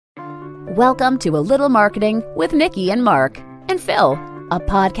Welcome to A Little Marketing with Nikki and Mark and Phil, a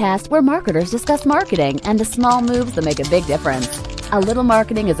podcast where marketers discuss marketing and the small moves that make a big difference. A Little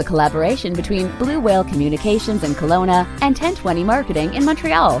Marketing is a collaboration between Blue Whale Communications in Kelowna and 1020 Marketing in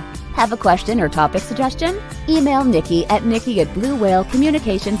Montreal. Have a question or topic suggestion? Email Nikki at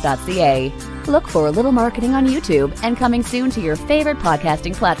nikki@bluewhalecommunications.ca. Look for A Little Marketing on YouTube and coming soon to your favorite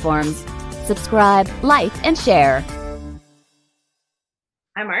podcasting platforms. Subscribe, like, and share.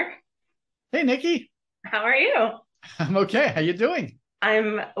 Hi, Mark. Hey, Nikki. How are you? I'm okay. How you doing?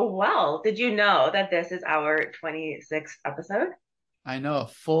 I'm well. Did you know that this is our 26th episode? I know, a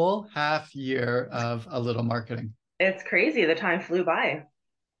full half year of A Little Marketing. It's crazy. The time flew by.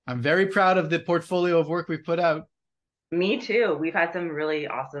 I'm very proud of the portfolio of work we've put out. Me too. We've had some really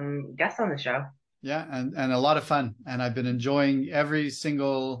awesome guests on the show. Yeah, and a lot of fun. And I've been enjoying every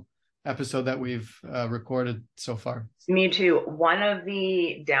single episode that we've recorded so far. Me too. One of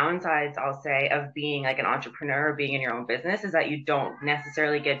the downsides, I'll say, of being like an entrepreneur, being in your own business, is that you don't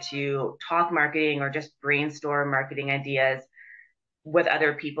necessarily get to talk marketing or just brainstorm marketing ideas with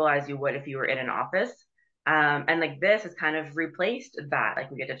other people as you would if you were in an office. And like this has kind of replaced that. Like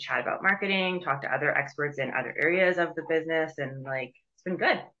we get to chat about marketing, talk to other experts in other areas of the business, and like it's been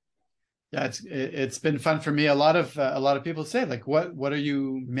good. Yeah, it's been fun for me. A lot of people say, like, what are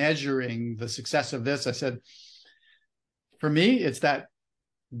you measuring the success of this? I said, for me, it's that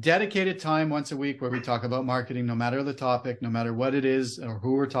dedicated time once a week where we talk about marketing, no matter the topic, no matter what it is or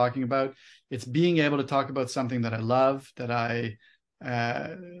who we're talking about. It's being able to talk about something that I love, that I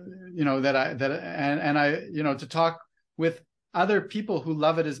to talk with other people who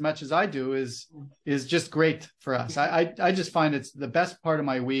love it as much as I do is just great for us. I just find it's the best part of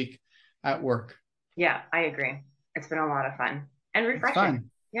my week at work. Yeah, I agree. It's been a lot of fun and refreshing. Fun.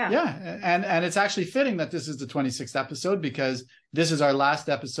 Yeah. And it's actually fitting that this is the 26th episode because this is our last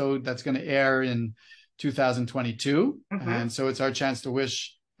episode that's going to air in 2022. Mm-hmm. And so it's our chance to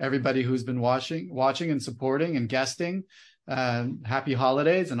wish everybody who's been watching and supporting and guesting happy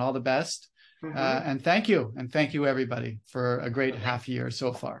holidays and all the best. Mm-hmm. And thank you everybody for a great half year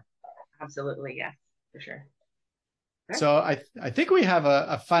so far. Absolutely. Yes, for sure. So I think we have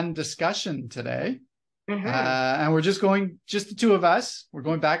a fun discussion today. Mm-hmm. And we're just the two of us. We're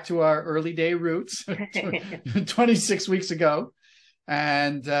going back to our early day roots 26 weeks ago.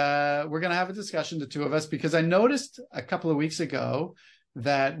 And we're going to have a discussion, the two of us, because I noticed a couple of weeks ago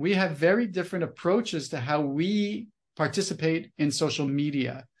that we have very different approaches to how we participate in social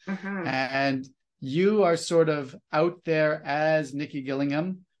media. Mm-hmm. And you are sort of out there as Nikki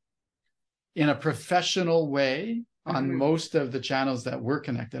Gillingham in a professional way on mm-hmm. most of the channels that we're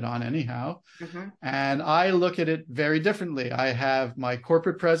connected on anyhow. Mm-hmm. And I look at it very differently. I have my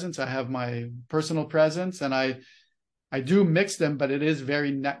corporate presence, I have my personal presence, and I do mix them, but it is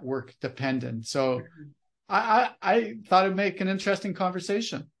very network dependent. So mm-hmm. I thought it'd make an interesting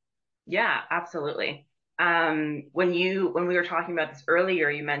conversation. Yeah, absolutely. When we were talking about this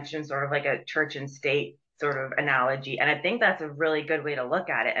earlier, you mentioned sort of like a church and state sort of analogy. And I think that's a really good way to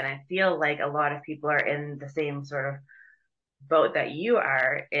look at it. And I feel like a lot of people are in the same sort of boat that you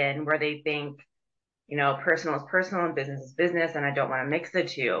are in, where they think, personal is personal and business is business, and I don't want to mix the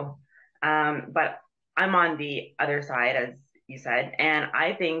two. But I'm on the other side, as you said, and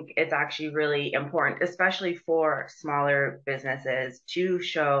I think it's actually really important, especially for smaller businesses, to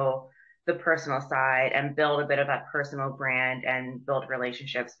show the personal side and build a bit of that personal brand and build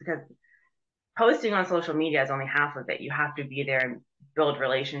relationships, because posting on social media is only half of it. You have to be there and build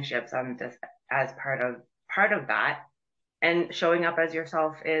relationships on this as part of that, and showing up as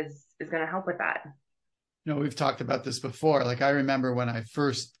yourself is going to help with that. We've talked about this before. Like I remember when I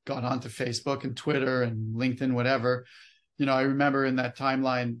first got onto Facebook and Twitter and LinkedIn, whatever, I remember in that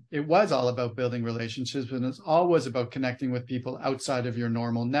timeline, it was all about building relationships, and it's always about connecting with people outside of your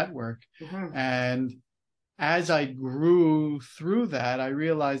normal network. Mm-hmm. And as I grew through that, I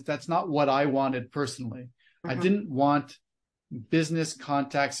realized that's not what I wanted personally. Mm-hmm. I didn't want business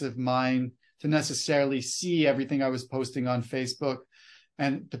contacts of mine to necessarily see everything I was posting on Facebook,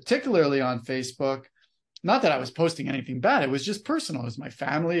 and particularly on Facebook. Not that I was posting anything bad. It was just personal. It's my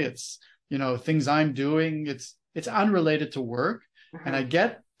family. It's, things I'm doing. It's unrelated to work. Mm-hmm. And I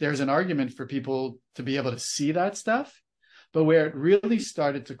get there's an argument for people to be able to see that stuff. But where it really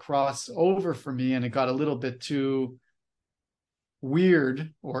started to cross over for me, and it got a little bit too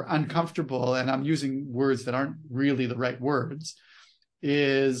weird or uncomfortable, and I'm using words that aren't really the right words,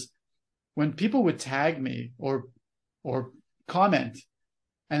 is when people would tag me or comment,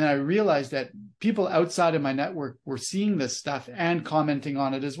 and I realized that people outside of my network were seeing this stuff and commenting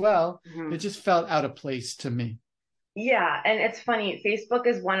on it as well. Mm-hmm. It just felt out of place to me. Yeah, and it's funny. Facebook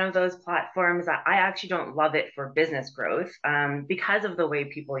is one of those platforms that I actually don't love it for business growth, because of the way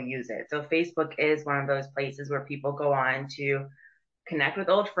people use it. So Facebook is one of those places where people go on to connect with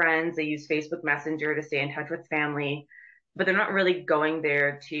old friends. They use Facebook Messenger to stay in touch with family, but they're not really going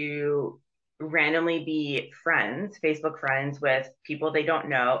there to randomly be friends, Facebook friends with people they don't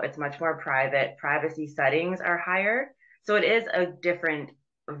know. It's much more private. Privacy settings are higher. So it is a different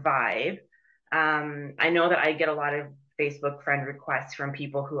vibe. I know that I get a lot of Facebook friend requests from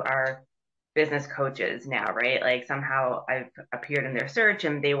people who are business coaches now, right? Like somehow I've appeared in their search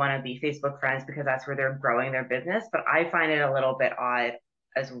and they want to be Facebook friends because that's where they're growing their business. But I find it a little bit odd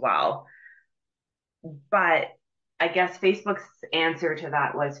as well. But I guess Facebook's answer to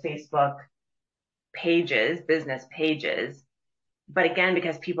that was Facebook pages, business pages. But again,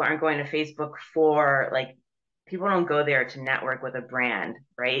 because people aren't going to Facebook for like, people don't go there to network with a brand,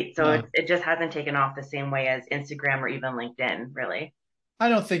 right? So No, it just hasn't taken off the same way as Instagram or even LinkedIn, really. I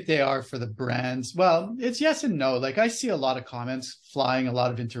don't think they are for the brands. Well, it's yes and no. Like I see a lot of comments flying, a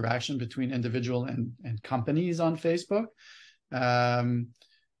lot of interaction between individual and companies on Facebook. Um,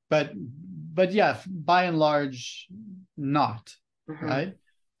 but yeah, by and large, not Mm-hmm. right.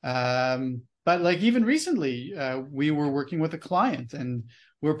 But like even recently, we were working with a client and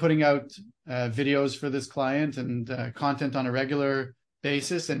we're putting out videos for this client and content on a regular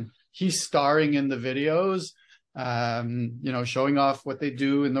basis, and he's starring in the videos, showing off what they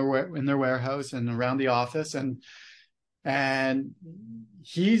do in their warehouse and around the office, and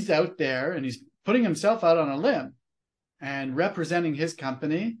he's out there and he's putting himself out on a limb and representing his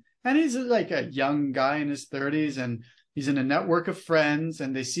company. And he's like a young guy in his 30s, and he's in a network of friends,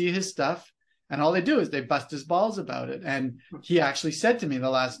 and they see his stuff, and all they do is they bust his balls about it. And he actually said to me the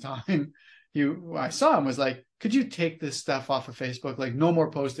last time I saw him was like, could you take this stuff off of Facebook? Like no more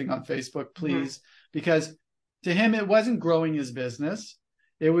posting on Facebook, Mm-hmm. please. Because to him, it wasn't growing his business.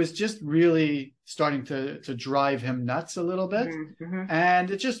 It was just really starting to drive him nuts a little bit. Mm-hmm. And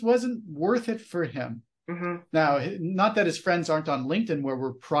it just wasn't worth it for him. Mm-hmm. Now, not that his friends aren't on LinkedIn where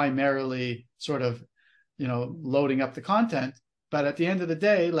we're primarily sort of, loading up the content, but at the end of the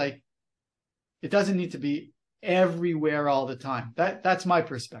day, like it doesn't need to be everywhere all the time. That's my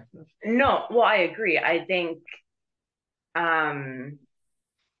perspective. No, well, I agree. I think um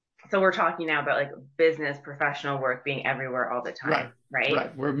so we're talking now about like business professional work being everywhere all the time, Right. right?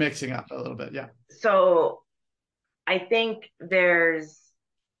 Right. We're mixing up a little bit. Yeah. So I think there's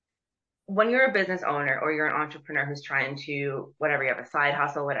when you're a business owner or you're an entrepreneur who's trying to whatever you have a side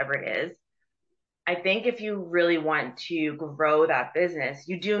hustle, whatever it is, I think if you really want to grow that business,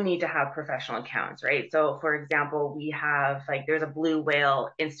 you do need to have professional accounts, right? So, for example, we have like there's a Blue Whale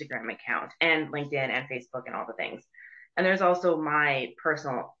Instagram account and LinkedIn and Facebook and all the things. And there's also my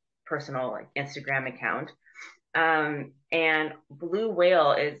personal like Instagram account. And Blue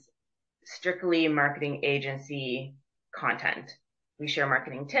Whale is strictly marketing agency content. We share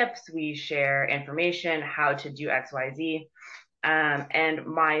marketing tips, we share information, how to do XYZ. And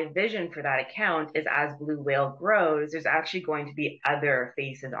my vision for that account is as Blue Whale grows, there's actually going to be other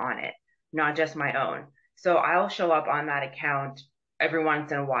faces on it, not just my own. So I'll show up on that account every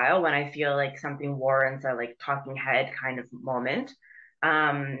once in a while when I feel like something warrants a like talking head kind of moment.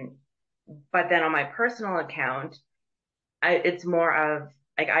 Um, but then on my personal account, it's more of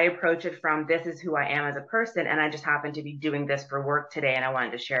like I approach it from this is who I am as a person, and I just happen to be doing this for work today, and I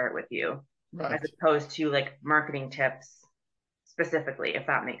wanted to share it with you, as Right. opposed to like marketing tips specifically, if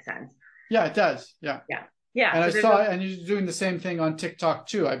that makes sense. Yeah, it does. Yeah. Yeah. Yeah. And I So there's saw, a, and you're doing the same thing on TikTok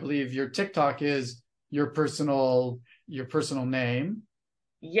too. I believe your TikTok is your personal name,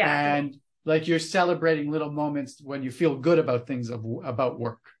 yeah. So, and like you're celebrating little moments when you feel good about things about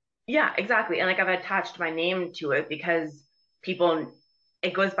work. yeah, exactly. And like I've attached my name to it because people,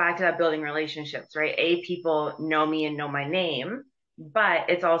 it goes back to that building relationships, right? People know me and know my name, but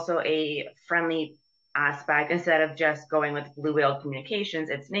it's also a friendly aspect instead of just going with Blue Whale Communications.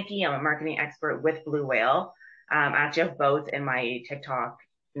 It's Nikki. I'm a marketing expert with Blue Whale. I actually have both in my TikTok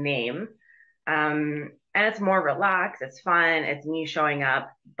name. And it's more relaxed, it's fun, it's me showing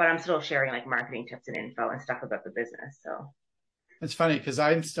up, but I'm still sharing like marketing tips and info and stuff about the business. So, It's funny because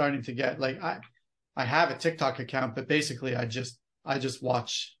I'm starting to get like I have a TikTok account, but basically I just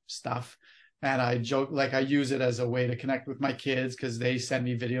watch stuff, and I joke like I use it as a way to connect with my kids because they send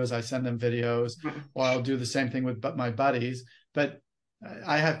me videos, I send them videos, or I'll do the same thing with my buddies. But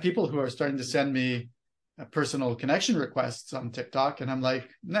I have people who are starting to send me personal connection requests on TikTok, and I'm like,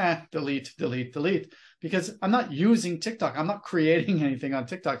 nah, delete, delete, delete, because I'm not using TikTok. I'm not creating anything on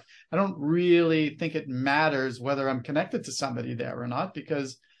TikTok. I don't really think it matters whether I'm connected to somebody there or not,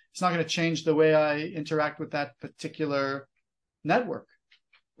 because it's not going to change the way I interact with that particular network.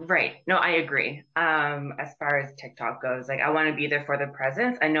 Right. No, I agree. As far as TikTok goes, like I want to be there for the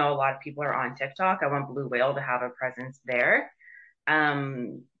presence. I know a lot of people are on TikTok. I want Blue Whale to have a presence there.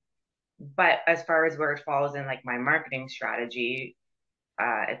 But as far as where it falls in like my marketing strategy,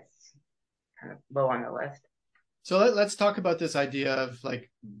 it's kind of low on the list. So let's talk about this idea of like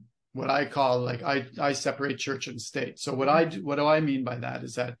what I call like I separate church and state. So what do I mean by that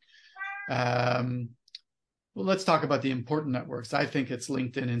is that well, let's talk about the important networks. I think it's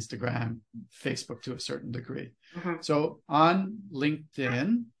LinkedIn, Instagram, Facebook to a certain degree. So on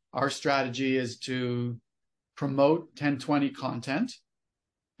LinkedIn, our strategy is to promote 1020 content,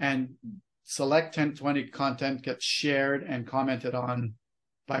 and select 1020 content gets shared and commented on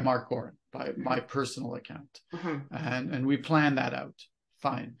by Mark Gorin, by my personal account. And we plan that out.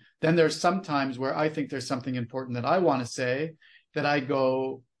 Fine. Then there's some times where I think there's something important that I want to say, that I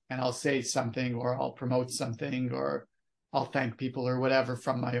go and I'll say something, or I'll promote something, or I'll thank people or whatever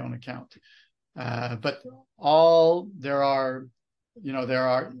from my own account. But there are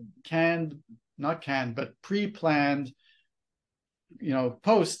pre-planned,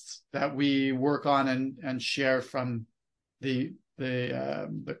 posts that we work on and share from the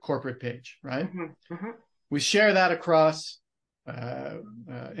corporate page, right? We share that across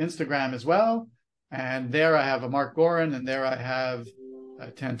Instagram as well. And there I have a Mark Gorin, and there I have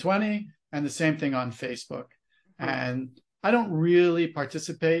 1020, and the same thing on Facebook. And I don't really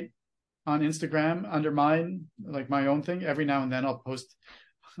participate on Instagram under my own thing. Every now and then I'll post,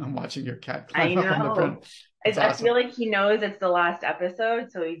 I'm watching your cat climb up on the front. Awesome. I feel like he knows it's the last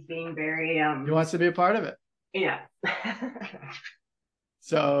episode, so he's being very he wants to be a part of it. Yeah.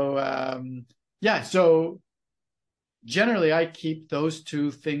 So so generally I keep those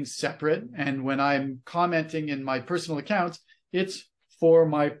two things separate, and when I'm commenting in my personal accounts, it's for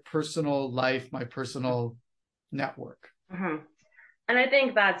my personal life, my personal network. And I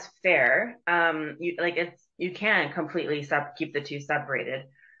think that's fair. You can completely keep the two separated.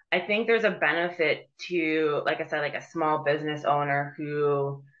 I think there's a benefit to, like I said, like a small business owner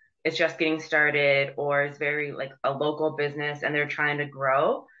who is just getting started, or is very like a local business and they're trying to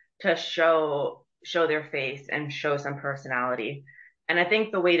grow, to show their face and show some personality. And I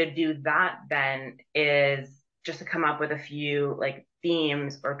think the way to do that then is just to come up with a few like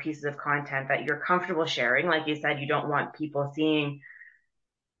themes or pieces of content that you're comfortable sharing. Like you said, you don't want people seeing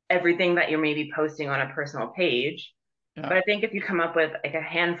everything that you're maybe posting on a personal page. Yeah. But I think if you come up with like a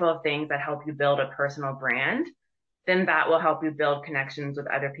handful of things that help you build a personal brand, then that will help you build connections with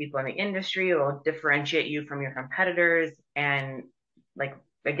other people in the industry. It will differentiate you from your competitors, and like,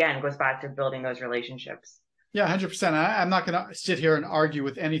 again, goes back to building those relationships. Yeah, 100%. I'm not going to sit here and argue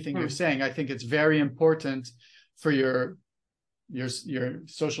with anything you're saying. I think it's very important for your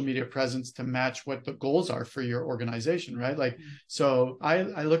social media presence to match what the goals are for your organization, right? Like, so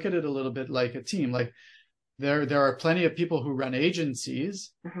I look at it a little bit like a team. Like there are plenty of people who run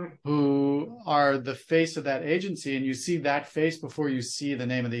agencies who are the face of that agency, and you see that face before you see the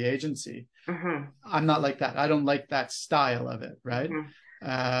name of the agency. I'm not like that. I don't like that style of it, right?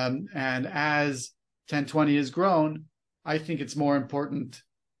 And as 1020 has grown, I think it's more important.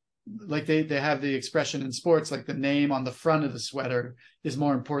 Like they have the expression in sports, like the name on the front of the sweater is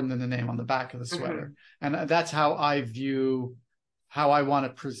more important than the name on the back of the sweater. And that's how I view how I want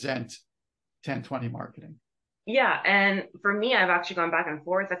to present 1020 marketing. Yeah. And for me, I've actually gone back and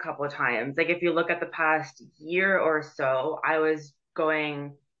forth a couple of times. Like if you look at the past year or so, I was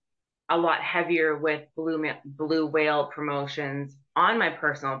going a lot heavier with Blue Whale promotions on my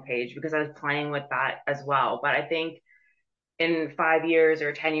personal page because I was playing with that as well. But I think in 5 years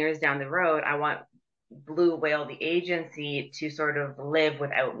or 10 years down the road, I want Blue Whale, the agency, to sort of live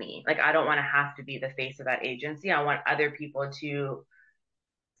without me. Like, I don't want to have to be the face of that agency. I want other people to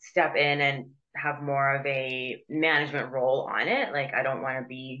step in and have more of a management role on it. Like, I don't want to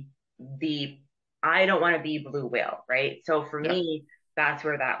be Blue Whale, right? So for me, that's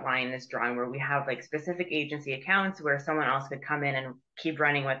where that line is drawn, where we have like specific agency accounts where someone else could come in and keep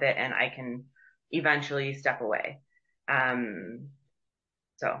running with it, and I can eventually step away.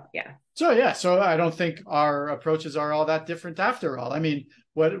 So I don't think our approaches are all that different after all. I mean,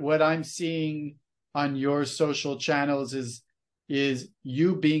 what I'm seeing on your social channels is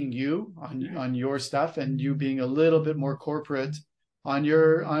you being you on your stuff, and you being a little bit more corporate on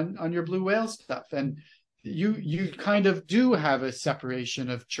your Blue Whale stuff. And you kind of do have a separation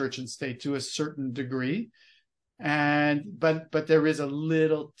of church and state to a certain degree. But there is a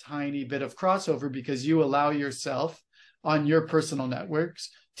little tiny bit of crossover because you allow yourself on your personal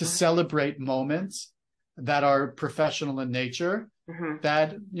networks to celebrate moments that are professional in nature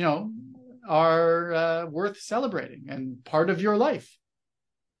that, are worth celebrating and part of your life.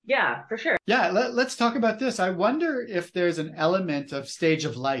 Yeah, for sure. Yeah, let's talk about this. I wonder if there's an element of stage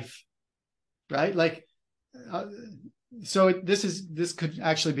of life, right? Like, so this could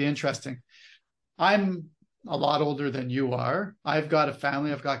actually be interesting. I'm a lot older than you are. I've got a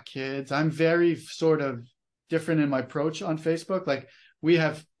family, I've got kids. I'm very sort of different in my approach on Facebook. Like we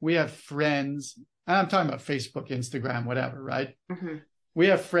have friends, and I'm talking about Facebook, Instagram, whatever, right? We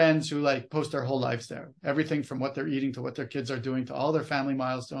have friends who like post their whole lives there, everything from what they're eating to what their kids are doing to all their family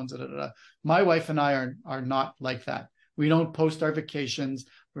milestones. My wife and I are not like that. We don't post our vacations.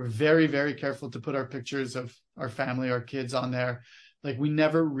 We're very, very careful to put our pictures of our family, our kids on there. Like we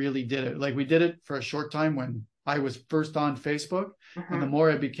never really did it. Like we did it for a short time when I was first on Facebook. And the more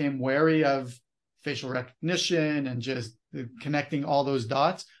I became wary of facial recognition and just connecting all those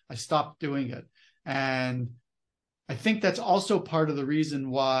dots, I stopped doing it. And I think that's also part of the reason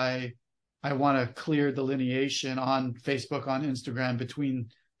why I want to clear delineation on Facebook, on Instagram between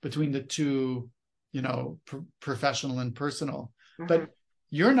the two, professional and personal. But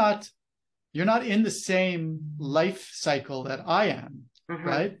you're not in the same life cycle that I am,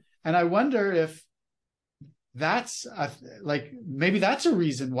 right? And I wonder if that's maybe that's a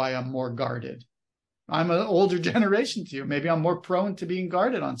reason why I'm more guarded. I'm an older generation to you. Maybe I'm more prone to being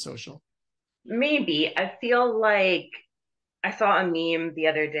guarded on social. Maybe. I feel like I saw a meme the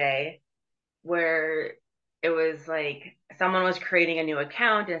other day where it was like someone was creating a new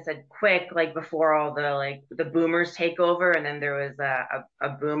account and said quick, like before all the boomers take over. And then there was a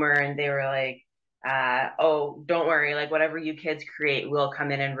boomer and they were like, oh, don't worry, like whatever you kids create, we'll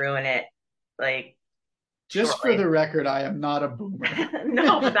come in and ruin it. Like just shortly. For the record, I am not a boomer.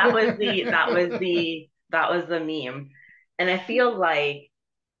 No, but that was the meme. And I feel like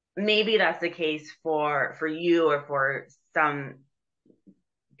maybe that's the case for you or for some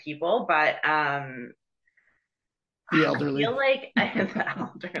people, but the elderly. I feel like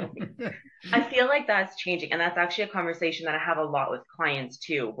I feel like that's changing, and that's actually a conversation that I have a lot with clients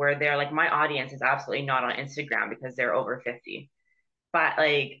too, where they're like, my audience is absolutely not on Instagram because they're over 50, but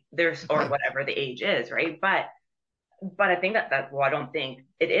like there's or whatever the age is, right? But I think that well, I don't think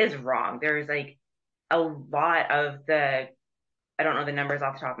it is wrong. There's like a lot of I don't know the numbers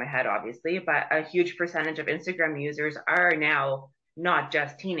off the top of my head, obviously, but a huge percentage of Instagram users are now not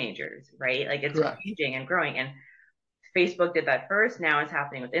just teenagers, right? Like it's changing and growing. And Facebook did that first. Now it's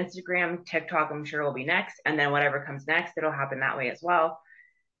happening with Instagram. TikTok, I'm sure, will be next. And then whatever comes next, it'll happen that way as well.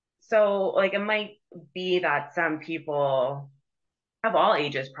 So like it might be that some people of all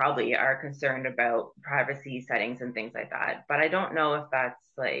ages probably are concerned about privacy settings and things like that. But I don't know if that's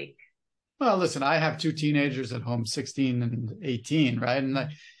like... Well, listen, I have two teenagers at home, 16 and 18, right?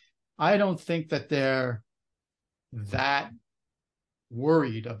 And I don't think that they're that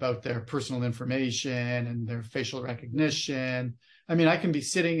worried about their personal information and their facial recognition. I mean, I can be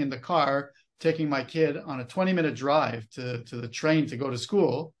sitting in the car taking my kid on a 20-minute drive to the train to go to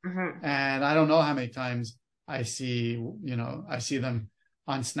school. And I don't know how many times I see them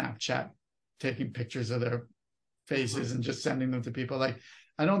on Snapchat taking pictures of their faces and just sending them to people. Like,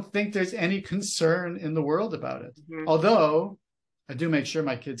 I don't think there's any concern in the world about it. Although I do make sure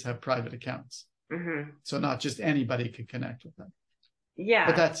my kids have private accounts. So not just anybody can connect with them. Yeah.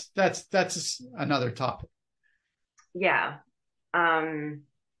 But that's another topic. Yeah. I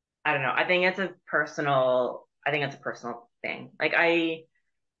don't know. I think it's a personal thing. Like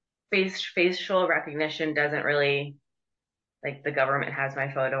facial recognition doesn't really, like, the government has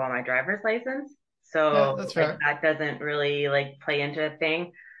my photo on my driver's license. So that's fair. That doesn't really like play into a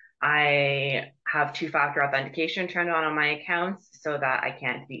thing. I have 2-factor authentication turned on my accounts so that I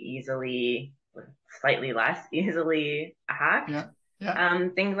can't be slightly less easily hacked.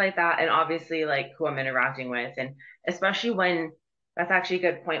 Things like that. And obviously like who I'm interacting with. And especially when, that's actually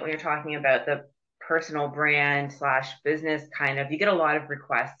a good point when you're talking about the personal brand / business kind of, you get a lot of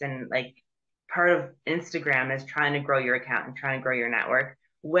requests, and like part of Instagram is trying to grow your account and trying to grow your network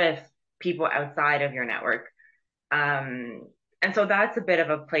with people outside of your network. And so that's a bit of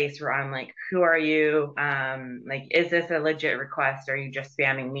a place where I'm like, who are you? Like, is this a legit request? Are you just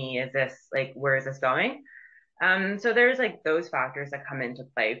spamming me? Is this like, where is this going? So there's like those factors that come into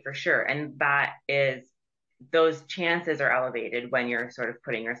play for sure. And that is, those chances are elevated when you're sort of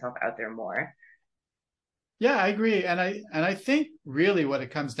putting yourself out there more. Yeah, I agree. And I think really what it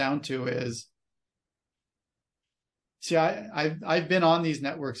comes down to is, see, I've been on these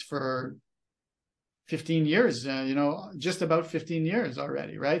networks for 15 years, just about 15 years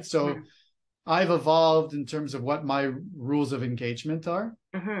already, right? So I've evolved in terms of what my rules of engagement are,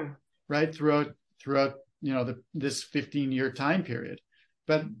 right? Throughout this 15-year time period.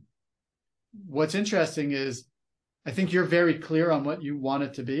 But what's interesting is I think you're very clear on what you want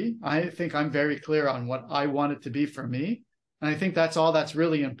it to be. I think I'm very clear on what I want it to be for me. And I think that's all that's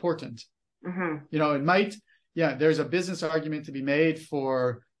really important. Mm-hmm. There's a business argument to be made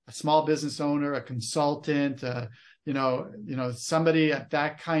for a small business owner, a consultant, somebody at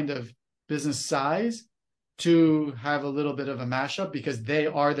that kind of business size to have a little bit of a mashup because they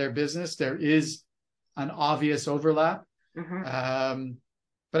are their business. There is an obvious overlap. Mm-hmm.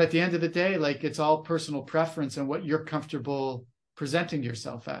 But at the end of the day, like, it's all personal preference and what you're comfortable presenting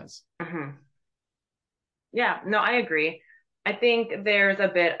yourself as. Mm-hmm. Yeah, no, I agree. I think there's a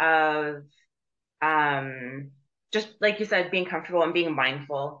bit of just like you said, being comfortable and being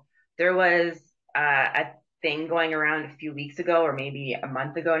mindful. There was a thing going around a few weeks ago, or maybe a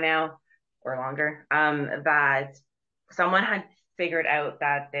month ago now, or longer, that someone had figured out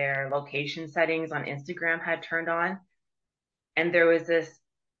that their location settings on Instagram had turned on. And there was this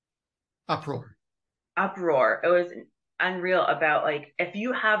uproar. It was unreal about, like, if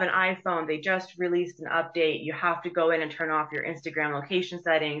you have an iPhone, they just released an update, you have to go in and turn off your Instagram location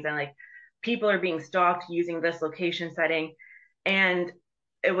settings, and like people are being stalked using this location setting. And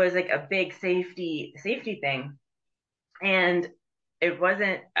it was like a big safety thing. And it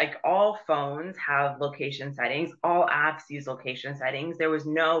wasn't like all phones have location settings, all apps use location settings. There was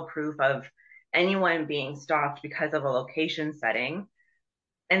no proof of anyone being stalked because of a location setting.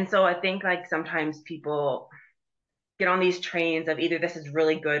 And so I think, like, sometimes people get on these trains of either this is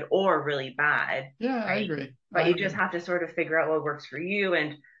really good or really bad. Yeah, right? I agree. But you just have to sort of figure out what works for you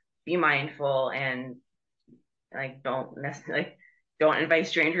and be mindful, and like don't invite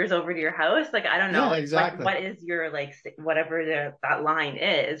strangers over to your house. Like, I don't know, exactly. Like, what is your, like, whatever that line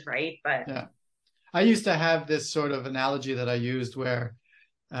is, right? But yeah, I used to have this sort of analogy that I used where,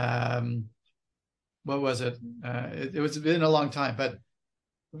 what was it? It was been a long time, but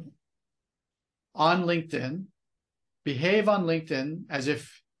on LinkedIn, behave on LinkedIn as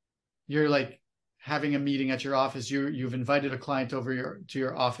if you're like having a meeting at your office. You've invited a client over to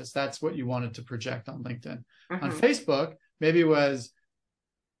your office. That's what you wanted to project on LinkedIn. Mm-hmm. On Facebook, maybe it was,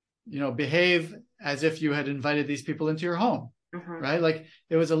 behave as if you had invited these people into your home, mm-hmm. right? Like,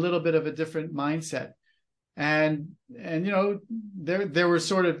 it was a little bit of a different mindset. And there were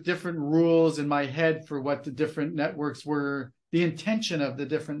sort of different rules in my head for what the different networks were, the intention of the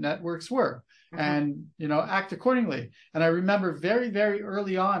different networks were, mm-hmm. and, act accordingly. And I remember very, very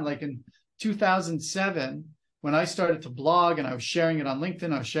early on, like in 2007, when I started to blog and I was sharing it on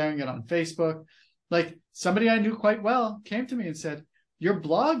LinkedIn, I was sharing it on Facebook, like, somebody I knew quite well came to me and said, your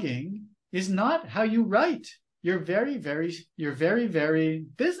blogging is not how you write. You're very, very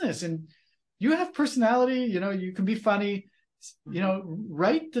business, and you have personality, you can be funny,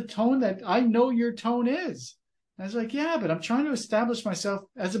 write the tone that I know your tone is. And I was like, yeah, but I'm trying to establish myself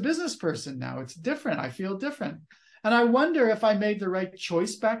as a business person now. It's different. I feel different. And I wonder if I made the right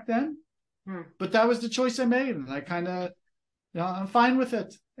choice back then, but that was the choice I made. And I kind of, I'm fine with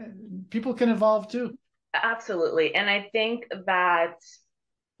it. People can evolve too. Absolutely. And I think that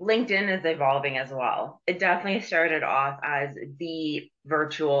LinkedIn is evolving as well. It definitely started off as the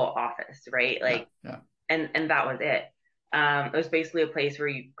virtual office, right? Like, yeah. And that was it. It was basically a place where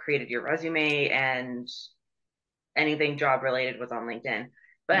you created your resume, and anything job related was on LinkedIn.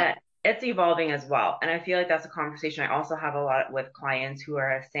 But it's evolving as well. And I feel like that's a conversation I also have a lot with clients who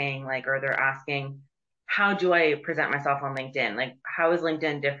are saying, like, or they're asking, how do I present myself on LinkedIn? Like, how is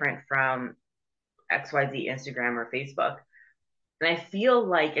LinkedIn different from XYZ Instagram or Facebook? And I feel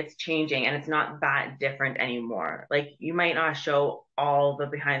like it's changing, and it's not that different anymore. Like, you might not show all the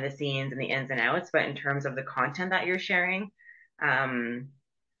behind the scenes and the ins and outs, but in terms of the content that you're sharing,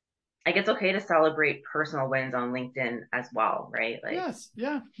 like, it's okay to celebrate personal wins on LinkedIn as well, right? Like, yes,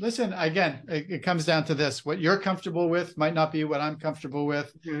 yeah. Listen, again, it comes down to this: what you're comfortable with might not be what I'm comfortable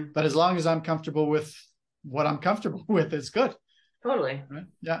with, mm-hmm. but as long as I'm comfortable with what I'm comfortable with, it's good. Totally. Right?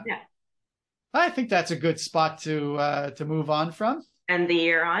 Yeah. Yeah. I think that's a good spot to move on from. End the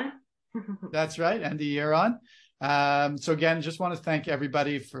year on. That's right. End the year on. So again, just want to thank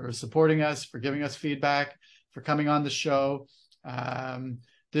everybody for supporting us, for giving us feedback, for coming on the show.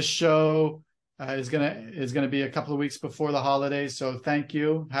 This show is gonna be a couple of weeks before the holidays. So thank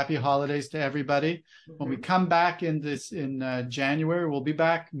you. Happy holidays to everybody. Mm-hmm. When we come back in January, we'll be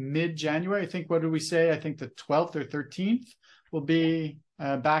back mid-January. I think, what did we say? I think the 12th or 13th will be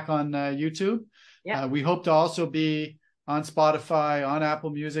back on YouTube. Yeah. We hope to also be on Spotify, on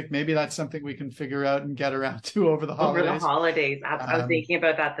Apple Music. Maybe that's something we can figure out and get around to over the holidays. Over the holidays. I was thinking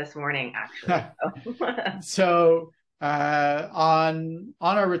about that this morning, actually. So on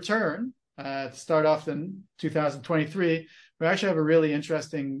our return, to start off in 2023, we actually have a really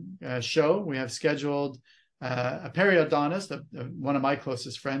interesting show. We have scheduled a periodontist, one of my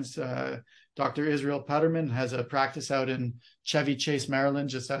closest friends, Dr. Israel Putterman, has a practice out in Chevy Chase, Maryland,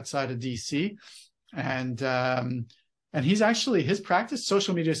 just outside of DC. And he's actually, his practice,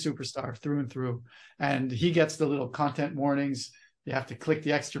 social media superstar through and through. And he gets the little content warnings. You have to click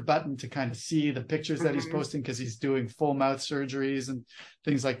the extra button to kind of see the pictures that he's posting, because he's doing full mouth surgeries and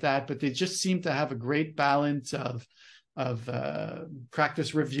things like that. But they just seem to have a great balance of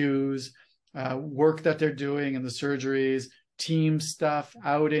practice reviews, work that they're doing in the surgeries, team stuff,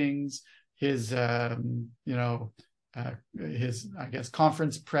 outings, his, his, I guess,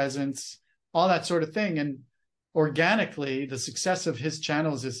 conference presence, all that sort of thing. And organically, the success of his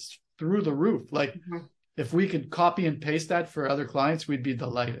channels is through the roof. Like, if we could copy and paste that for other clients, we'd be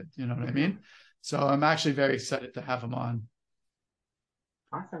delighted. You know what I mean? So I'm actually very excited to have him on.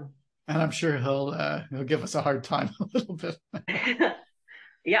 Awesome. And I'm sure he'll give us a hard time a little bit.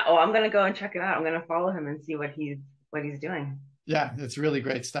 Yeah. Oh, I'm gonna go and check it out. I'm gonna follow him and see what he's doing. Yeah, it's really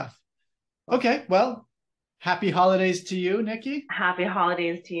great stuff. Okay, well, happy holidays to you, Nikki. Happy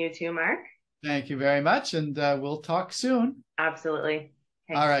holidays to you too, Mark. Thank you very much, and we'll talk soon. Absolutely.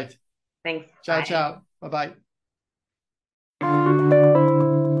 Okay. All right. Thanks. Ciao, Bye. ciao. Bye-bye.